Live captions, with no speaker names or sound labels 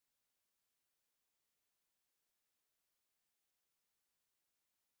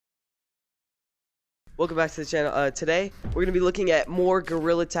welcome back to the channel. Today we're gonna be looking at more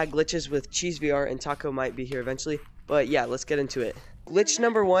GorillaTag glitches with CheeseVR, and Taco might be here eventually. But yeah, let's get into it. Glitch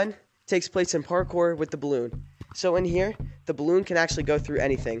number 1 takes place in parkour with the balloon. So in here, the balloon can actually go through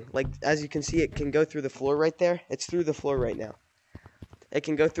anything. Like, as you can see, it can go through the floor right there. It's through the floor right now. It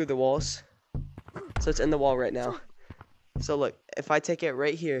can go through the walls. So it's in the wall right now. So look, if I take it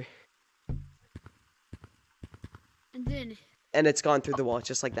right here, and it's gone through the wall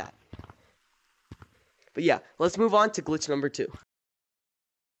just like that. But yeah, let's move on to glitch number 2.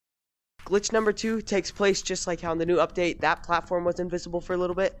 Glitch number 2 takes place just like how in the new update that platform was invisible for a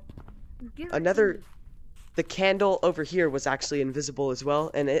little bit. The candle over here was actually invisible as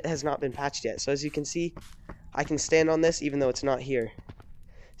well, and it has not been patched yet. So as you can see, I can stand on this even though it's not here.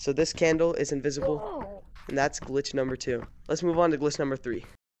 So this candle is invisible, and that's glitch number 2. Let's move on to glitch number 3.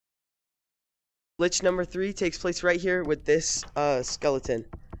 Glitch number 3 takes place right here with this skeleton.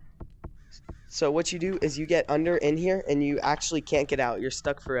 So what you do is you get under in here and you actually can't get out. You're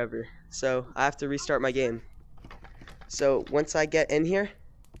stuck forever. So I have to restart my game. So once I get in here,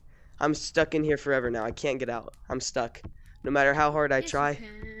 I'm stuck in here forever now. I can't get out. I'm stuck. No matter how hard I try,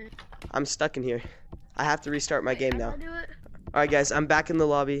 I'm stuck in here. I have to restart my game now. Alright guys, I'm back in the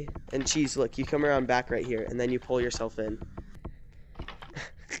lobby. And Cheese, look, you come around back right here and then you pull yourself in.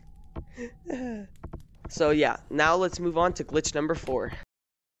 So yeah, now let's move on to glitch number 4.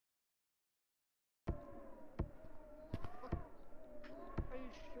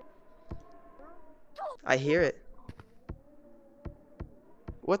 I hear it.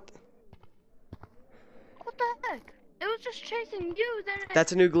 What? What the heck? It was just chasing you.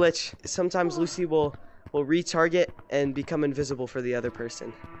 That's a new glitch. Sometimes Lucy will retarget and become invisible for the other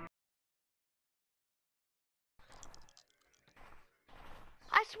person.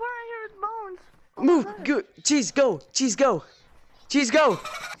 I swear I heard bones. Move! Go! Cheese, go! Cheese, go! Cheese, go!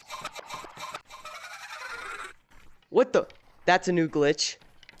 What the? That's a new glitch.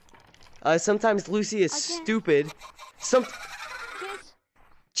 Sometimes Lucy is stupid.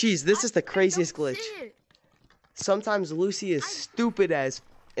 Cheese, this is the craziest glitch. Sometimes Lucy is stupid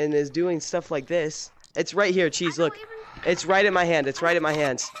and is doing stuff like this. It's right here, Cheese, look. It's right in my hand. It's right in my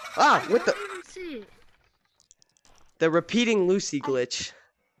hands. Ah, what the? The repeating Lucy glitch.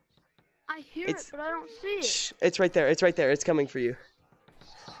 I hear it, but I don't see it. Shh, it's right there. It's right there. It's coming for you.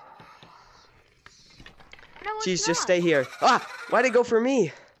 No, Cheese, just stay here. Ah, why'd it go for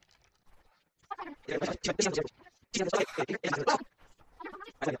me?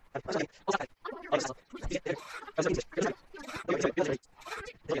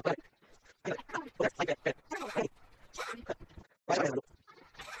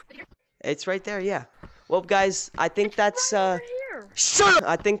 It's right there, yeah. Well, guys, I think that's shut up!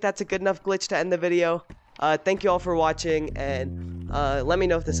 I think that's a good enough glitch to end the video. Thank you all for watching, and let me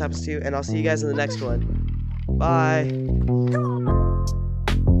know if this happens to you, and I'll see you guys in the next one. Bye.